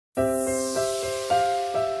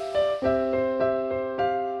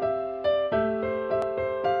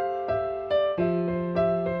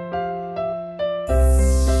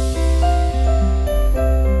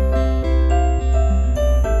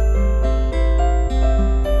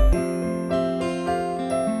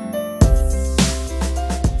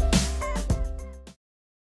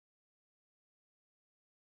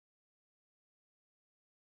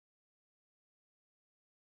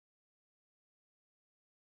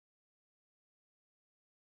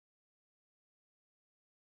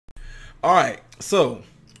All right, so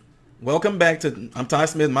welcome back to I'm Ty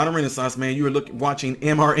Smith, Modern Renaissance Man. You are watching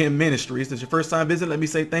MRM Ministries. If this is your first time visit, let me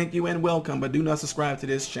say thank you and welcome, but do not subscribe to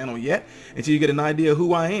this channel yet until you get an idea of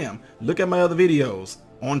who I am. Look at my other videos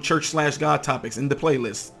on church/God topics in the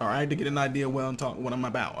playlist, all right, to get an idea of what I'm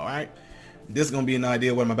about, all right? This is going to be an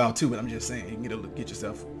idea of what I'm about too, but I'm just saying you can get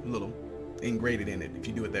yourself a little ingrained in it if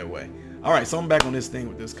you do it that way. All right, so I'm back on this thing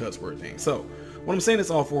with this cuss word thing. So what I'm saying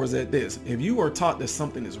this all for is that if you are taught that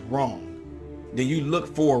something is wrong, then you look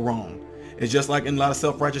for wrong. It's just like in a lot of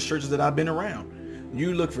self-righteous churches that I've been around.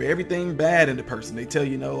 You look for everything bad in the person. They tell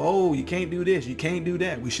you, oh, you can't do this, you can't do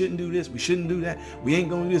that, we shouldn't do this, we shouldn't do that, we ain't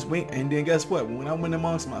gonna do this, and then guess what? When I went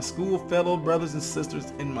amongst my school fellow brothers and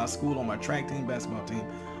sisters in my school on my track team, basketball team,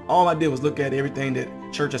 all I did was look at everything that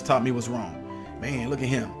church has taught me was wrong. Man, look at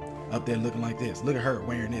him up there looking like this. Look at her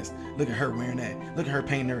wearing this. Look at her wearing that. Look at her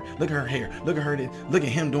painting her. Look at her hair. Look at her this. Look at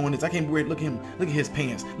him doing this. I can't wear it. Look at him. Look at his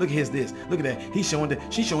pants. Look at his this. Look at that. He's showing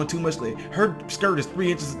that. She's showing too much leg. Her skirt is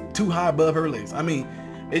 3 inches too high above her legs. I mean,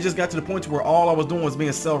 it just got to the point where all I was doing was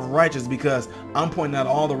being self-righteous because I'm pointing out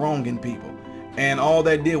all the wrong in people. And all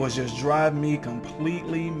that did was just drive me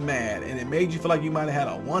completely mad. And it made you feel like you might have had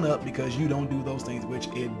a one-up because you don't do those things, which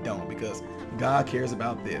it don't, because God cares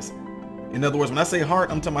about this. In other words, when I say heart,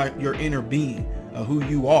 I'm talking about your inner being of who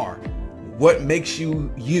you are. What makes you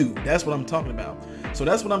you? That's what I'm talking about. So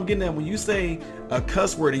that's what I'm getting at. When you say a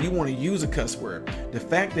cuss word and you want to use a cuss word, the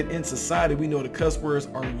fact that in society we know the cuss words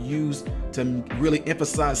are used to really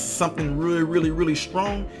emphasize something really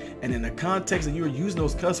strong, and in the context that you're using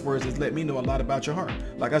those cuss words is let me know a lot about your heart.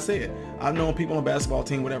 Like I said, I've known people on a basketball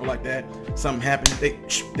team, whatever like that, something happened,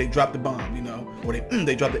 they drop the bomb, or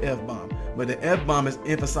they drop the F-bomb. But the F-bomb is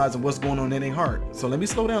emphasizing what's going on in their heart. So let me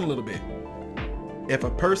slow down a little bit. If a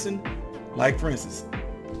person, like for instance,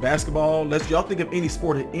 basketball, y'all think of any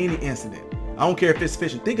sport or any incident. I don't care if it's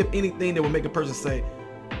fishing. Think of anything that would make a person say,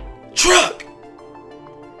 truck!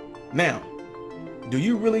 Now, do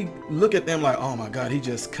you really look at them like, oh my God, he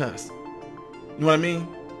just cussed? You know what I mean?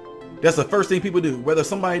 That's the first thing people do. Whether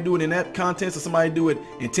somebody do it in that context or somebody do it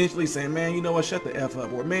intentionally saying, man, you know what, shut the F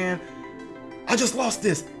up. Or man, I just lost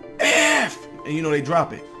this. F! And they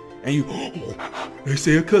drop it. And they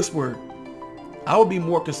say a cuss word. I would be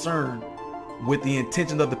more concerned with the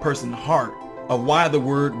intention of the person's heart of why the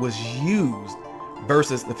word was used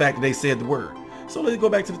versus the fact that they said the word. So let's go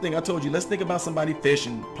back to the thing I told you. Let's think about somebody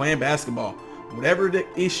fishing, playing basketball, whatever the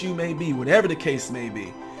issue may be, whatever the case may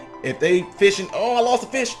be. If they fishing, oh, I lost a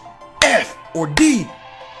fish, F or D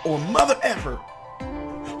or mother effer.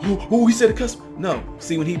 Oh, he said a cuss. No,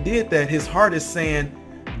 see, when he did that, his heart is saying,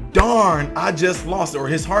 darn, I just lost it. Or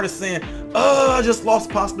his heart is saying, oh, I just lost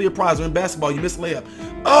possibly a prize. Or in basketball, you missed a layup.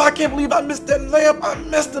 Oh, I can't believe I missed that layup. I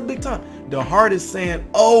missed it big time. The heart is saying,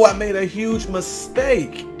 oh, I made a huge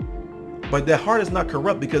mistake. But that heart is not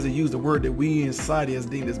corrupt because it used a word that we in society has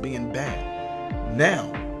deemed as being bad.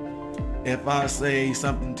 Now, if I say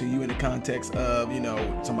something to you in the context of,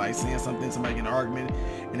 somebody saying something, somebody getting an argument,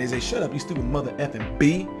 and they say, shut up, you stupid mother effing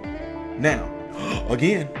B. Now,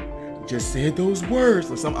 again, just said those words.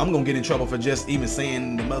 I'm gonna get in trouble for just even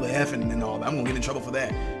saying the mother effing and all that. I'm gonna get in trouble for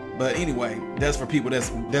that. But anyway, that's for people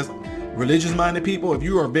that's religious minded people. If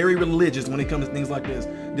you are very religious when it comes to things like this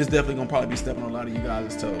definitely gonna probably be stepping on a lot of you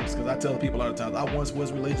guys' toes. Because I tell people a lot of times, I once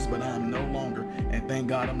was religious, but I am no longer, and thank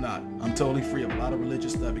God I'm not. I'm totally free of a lot of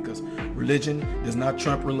religious stuff because religion does not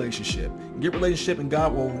trump relationship. Get relationship and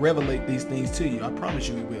God will revelate these things to you. I promise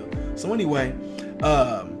you He will. So anyway,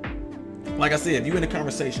 like I said, if you're in a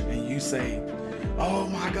conversation and you say, oh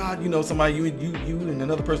my God, somebody, you and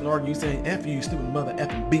another person argue, you saying F you, stupid mother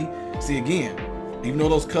effing B. See, again, even though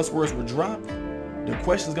those cuss words were dropped, the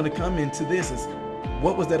question is going to come into this is,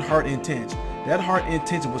 what was that heart intention? That heart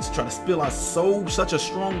intention was to try to spill out such a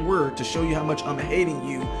strong word to show you how much I'm hating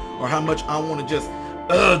you or how much I want to just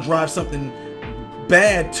drive something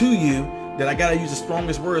bad to you, that I gotta use the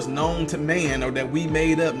strongest words known to man or that we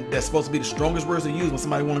made up that's supposed to be the strongest words to use when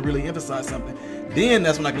somebody want to really emphasize something. Then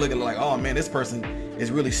that's when I can look at it like, oh man, this person is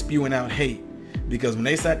really spewing out hate. Because when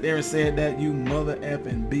they sat there and said that, you mother F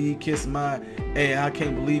and B, kiss my A, I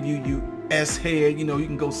can't believe you S head, you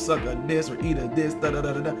can go suck a this or eat a this, da da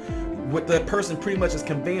da da da. What that person pretty much is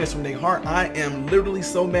conveying is from their heart, I am literally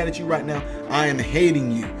so mad at you right now, I am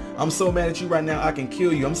hating you. I'm so mad at you right now, I can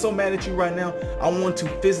kill you. I'm so mad at you right now, I want to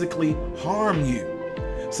physically harm you.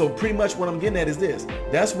 So pretty much what I'm getting at is this.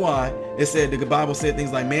 That's why it said, the Bible said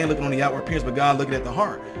things like, man looking on the outward appearance, but God looking at the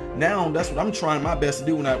heart. Now, that's what I'm trying my best to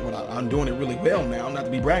do when I'm doing it really well now. Not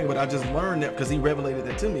to be bragging, but I just learned that because He revelated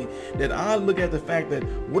that to me, that I look at the fact that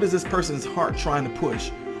what is this person's heart trying to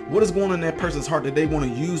push? What is going on in that person's heart that they want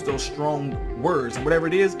to use those strong words? And whatever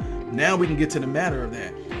it is, Now we can get to the matter of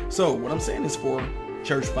that. So what I'm saying is for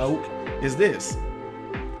church folk is this.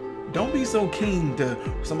 Don't be so keen to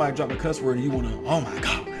somebody drop a cuss word and you want to, oh my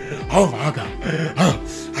God, oh,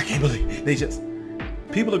 I can't believe they just,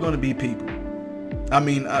 people are going to be people. I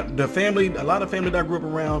mean, the family, a lot of family that I grew up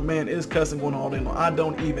around, man, is cussing going on all day long. I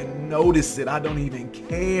don't even notice it. I don't even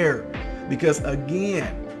care. Because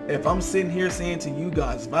again, if I'm sitting here saying to you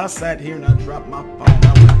guys, if I sat here and I dropped my phone,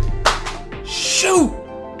 I would shoot.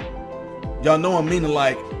 Y'all know I'm meaning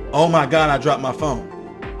like, oh my God, I dropped my phone.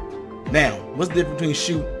 Now, what's the difference between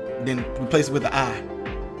shoot then replace it with the I?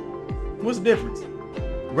 What's the difference?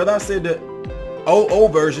 Whether I said the OO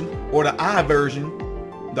version or the I version,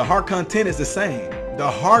 the heart content is the same. The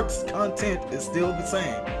heart's content is still the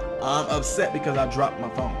same. I'm upset because I dropped my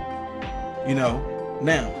phone. You know,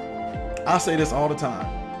 now, I say this all the time,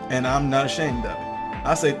 and I'm not ashamed of it.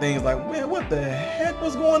 I say things like, man, what the heck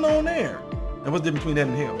was going on there? And what's the difference between that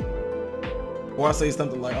and hell? Or I say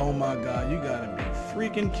something like, oh my God, you gotta be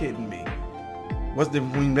freaking kidding me. What's the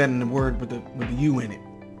difference between that and the word with the you in it?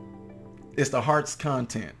 It's the heart's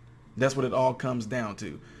content. That's what it all comes down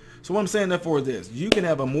to. So what I'm saying therefore is this. You can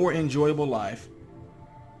have a more enjoyable life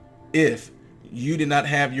if you did not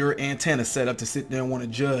have your antenna set up to sit there and want to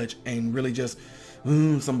judge and really just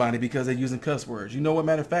somebody because they're using cuss words. You know what,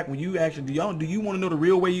 matter of fact, when you actually, do you want to know the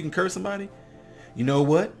real way you can curse somebody? You know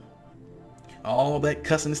what? All that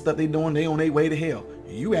cussing and stuff they doing, they on their way to hell.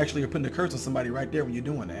 You actually are putting a curse on somebody right there when you're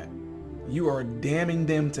doing that. You are damning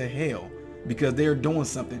them to hell because they're doing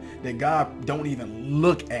something that God don't even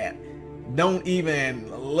look at. Don't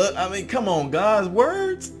even look. I mean, come on, God's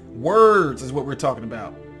words. Words is what we're talking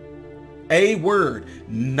about. A word,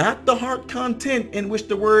 not the heart content in which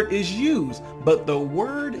the word is used, but the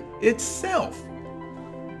word itself.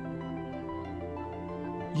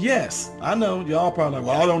 Yes, I know y'all probably like,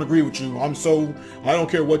 well, I don't agree with you. I don't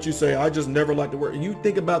care what you say. I just never like the word. You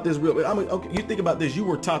think about this real. I mean, okay, you think about this. You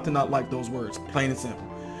were taught to not like those words, plain and simple.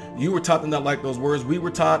 You were taught to not like those words. We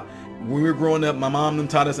were taught when we were growing up. My mom them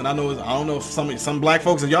taught us, and I don't know if some black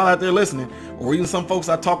folks, if y'all out there listening, or even some folks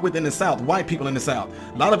I talk with in the South, white people in the South.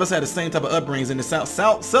 A lot of us had the same type of upbringings in the South.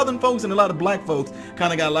 Southern folks and a lot of black folks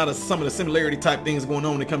kind of got a lot of some of the similarity type things going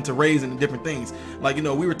on when it comes to raising and different things. Like, you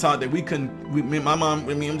know, we were taught that we couldn't. My mom.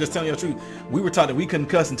 I mean, I'm just telling you the truth. We were taught that we couldn't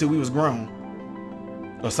cuss until we was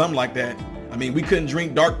grown, or something like that. I mean, we couldn't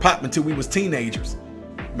drink dark pop until we was teenagers.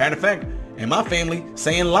 Matter of fact, in my family,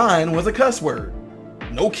 saying lying was a cuss word.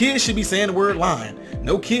 No kid should be saying the word lying.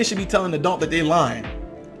 No kid should be telling an adult that they're lying.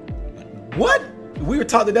 What? We were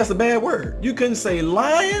taught that that's a bad word. You couldn't say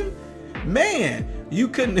lying? Man, you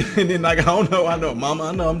couldn't. And then like, I know, mama,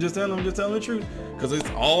 I know, I'm just telling the truth. Because it's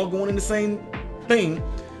all going in the same thing.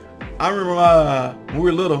 I remember when we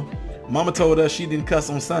were little, mama told us she didn't cuss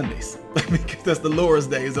on Sundays. Because that's the Lord's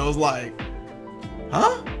day. So I was like,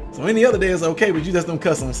 huh? So any other day is okay, but you just don't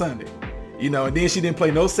cuss on Sunday. You know, and then she didn't play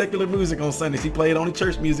no secular music on Sunday. She played only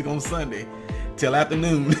church music on Sunday till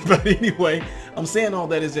afternoon. But anyway, I'm saying all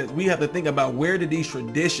that is that we have to think about where did these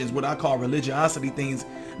traditions, what I call religiosity things,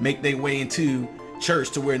 make their way into church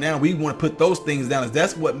to where now we want to put those things down.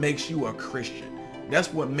 That's what makes you a Christian.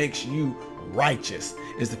 That's what makes you righteous,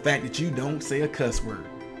 is the fact that you don't say a cuss word.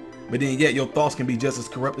 But then yet your thoughts can be just as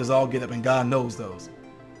corrupt as all get up, and God knows those.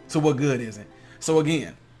 So what good is it? So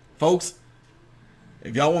again, folks,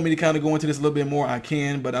 if y'all want me to kind of go into this a little bit more, I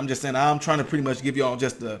can, but I'm just saying I'm trying to pretty much give y'all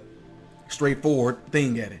just a straightforward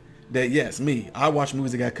thing at it. That yes, me, I watch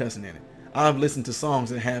movies that got cussing in it. I've listened to songs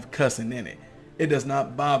that have cussing in it. It does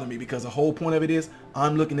not bother me because the whole point of it is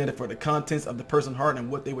I'm looking at it for the contents of the person's heart and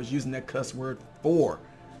what they was using that cuss word for.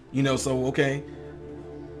 You know, so okay,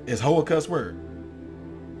 is hoe a cuss word?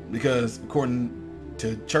 Because according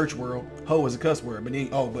to church world, hoe is a cuss word, but then,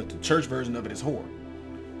 but the church version of it is whore.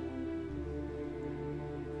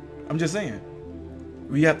 I'm just saying,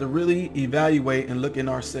 we have to really evaluate and look in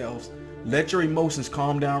ourselves. Let your emotions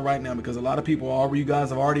calm down right now, because a lot of people, you guys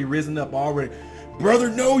have already risen up already. Brother,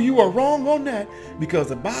 no, you are wrong on that, because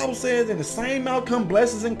the Bible says in the same mouth come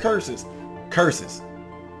blessings and curses. Curses.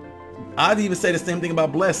 I'd even say the same thing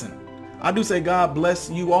about blessing. I do say God bless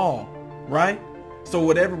you all, right? So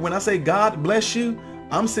when I say God bless you,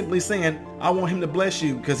 I'm simply saying I want him to bless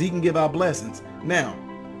you because he can give out blessings. Now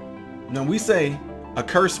we say a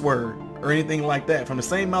curse word or anything like that, from the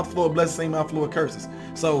same mouth flow of blessings, same mouth flow of curses.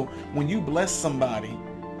 So when you bless somebody,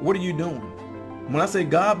 what are you doing? When I say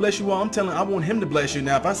God bless you all, I want him to bless you.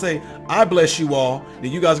 Now if I say I bless you all,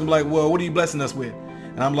 then you guys can be like, well, what are you blessing us with?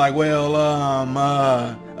 And I'm like, well,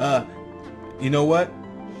 you know what?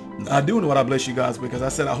 I do know what I bless you guys with, because I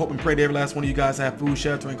said I hope and pray that every last one of you guys have food,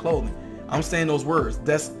 shelter, and clothing. I'm saying those words.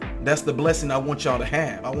 That's the blessing I want y'all to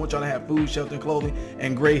have. I want y'all to have food, shelter, and clothing,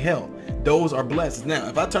 and great health. Those are blessings. Now,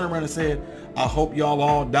 if I turn around and said, I hope y'all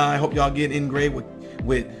all die, I hope y'all get engraved with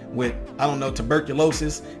I don't know,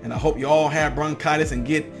 tuberculosis, and I hope you all have bronchitis and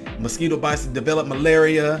get mosquito bites and develop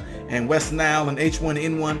malaria and West Nile and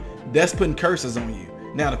H1N1, that's putting curses on you.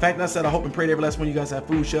 Now, the fact that I said I hope and pray that every last one of you guys have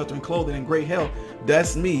food, shelter, and clothing and great health,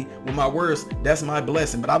 that's me with my words. That's my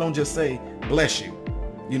blessing. But I don't just say bless you.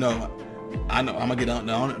 You know, I know I'm gonna get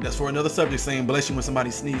on. That's for another subject, saying bless you when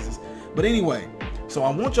somebody sneezes. But anyway, so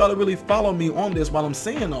I want y'all to really follow me on this while I'm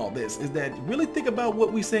saying all this. Is that really think about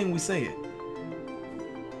what we say when we say it.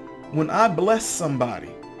 When I bless somebody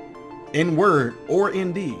in word or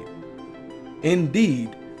in deed,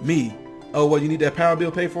 me. Oh, well, you need that power bill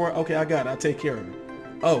paid for? Okay, I got it. I'll take care of it.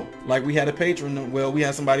 Oh, like we had a patron. Well, we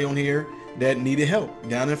had somebody on here that needed help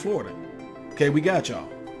down in Florida. Okay, we got y'all.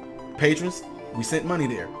 Patrons, we sent money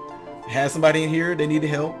there. Had somebody in here, they needed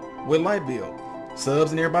help with light bill.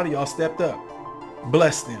 Subs and everybody, y'all stepped up.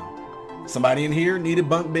 Bless them. Somebody in here needed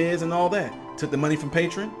bunk beds and all that. Took the money from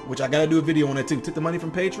patron, which I got to do a video on that too. Took the money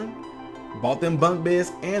from patron, bought them bunk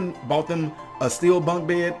beds and bought them a steel bunk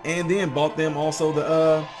bed, and then bought them also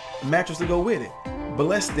the mattress to go with it.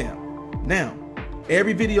 Bless them. Now,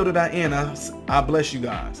 every video that I end, I bless you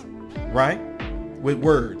guys, right? With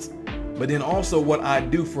words. But then also what I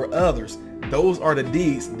do for others, those are the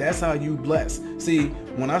deeds. That's how you bless. See,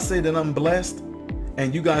 when I say that I'm blessed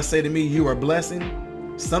and you guys say to me, you are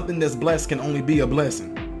blessing, something that's blessed can only be a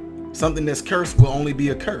blessing. Something that's cursed will only be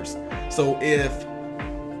a curse. So if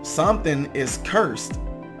something is cursed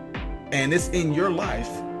and it's in your life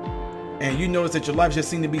and you notice that your life just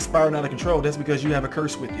seems to be spiraling out of control, that's because you have a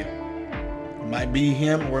curse with you. It might be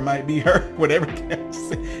him or it might be her, whatever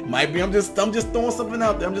it might be. I'm just throwing something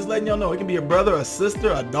out there. I'm just letting y'all know. It can be a brother, a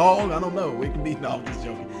sister, a dog. I don't know. It can be, no, I'm just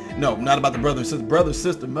joking. No, not about the brother and sister. Brother,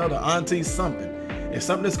 sister, mother, auntie, something. If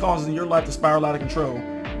something is causing your life to spiral out of control,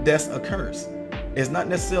 that's a curse. It's not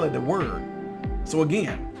necessarily the word. So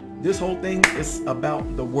again, this whole thing is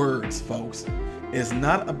about the words, folks. It's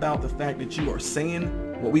not about the fact that you are saying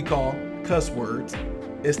what we call cuss words.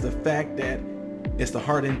 It's the fact that it's the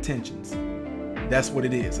heart intentions. That's what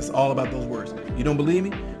it is. It's all about those words. You don't believe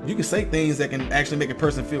me? You can say things that can actually make a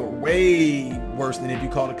person feel way worse than if you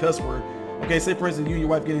call it a cuss word. Okay, say for instance, you and your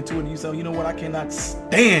wife get into it and you say, you know what, I cannot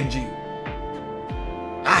stand you.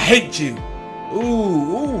 I hate you.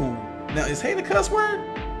 Ooh. Now, is hate a cuss word?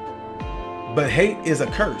 But hate is a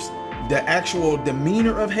curse. The actual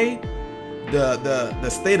demeanor of hate, the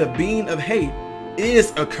state of being of hate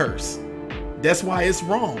is a curse. That's why it's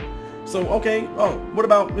wrong. So, okay, oh, what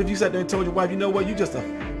about if you sat there and told your wife, you know what, you just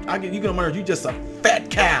you just a fat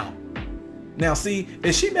cow. Now, see,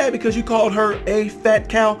 is she mad because you called her a fat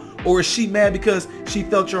cow, or is she mad because she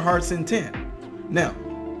felt your heart's intent? Now,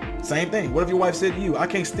 same thing. What if your wife said to you, I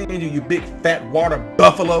can't stand you, you big fat water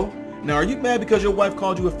buffalo? Now, are you mad because your wife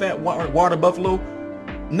called you a fat water buffalo?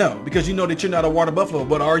 No, because you know that you're not a water buffalo.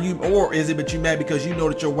 But are you, or is it that you mad because you know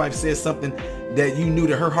that your wife said something that you knew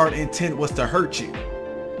that her heart intent was to hurt you?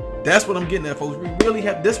 That's what I'm getting at, folks. We really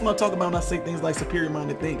have, this one I talk about when I say things like superior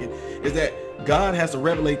minded thinking, is that God has to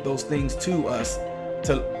revelate those things to us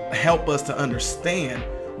to help us to understand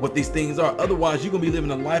what these things are. Otherwise, you're going to be living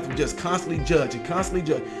a life of just constantly judging,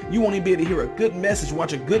 You won't even be able to hear a good message,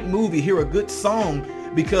 watch a good movie, hear a good song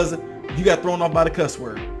because you got thrown off by the cuss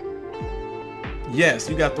word. Yes,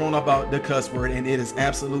 you got thrown off by the cuss word, and it is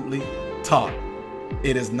absolutely taught.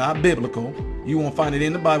 It is not biblical. You won't find it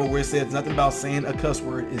in the Bible where it says nothing about saying a cuss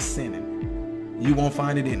word is sinning. You won't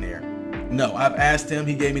find it in there. No, I've asked him.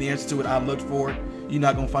 He gave me the answer to it. I looked for it. You're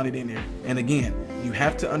not going to find it in there. And again, you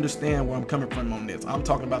have to understand where I'm coming from on this. I'm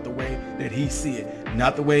talking about the way that he see it,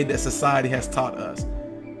 not the way that society has taught us.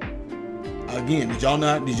 Again, I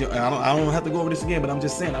don't have to go over this again, but I'm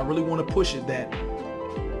just saying, I really want to push it that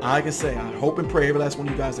I can say, I hope and pray every last one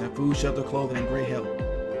of you guys have food, shelter, clothing, and great health.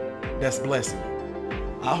 That's blessing.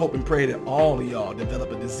 I hope and pray that all of y'all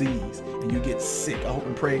develop a disease and you get sick. I hope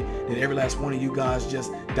and pray that every last one of you guys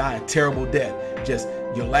just die a terrible death. Just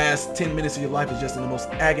your last 10 minutes of your life is just in the most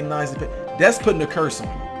agonizing pain. That's putting a curse on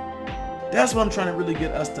you. That's what I'm trying to really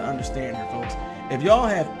get us to understand here, folks. If y'all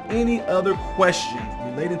have any other questions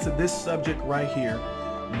related to this subject right here,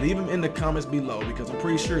 leave them in the comments below, because I'm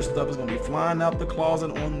pretty sure stuff is going to be flying out the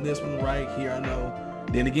closet on this one right here. I know.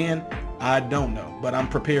 Then again, I don't know, but I'm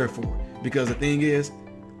prepared for it, because the thing is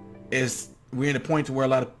we're in a point to where a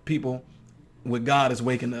lot of people with God is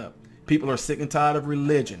waking up. People are sick and tired of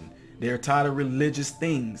religion. They're tired of religious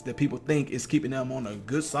things that people think is keeping them on a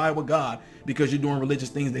good side with God, because you're doing religious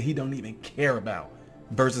things that he don't even care about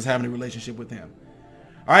versus having a relationship with him.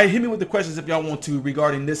 All right, hit me with the questions if y'all want to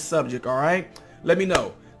regarding this subject. All right, let me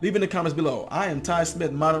know. Leave in the comments below. I am Ty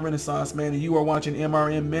Smith, Modern Renaissance Man, and you are watching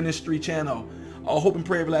MRM Ministry Channel. I hope and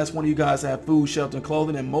pray every last one of you guys have food, shelter, and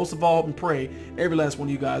clothing, and most of all, hope and pray every last one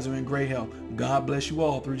of you guys are in great health. God bless you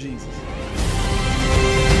all through Jesus.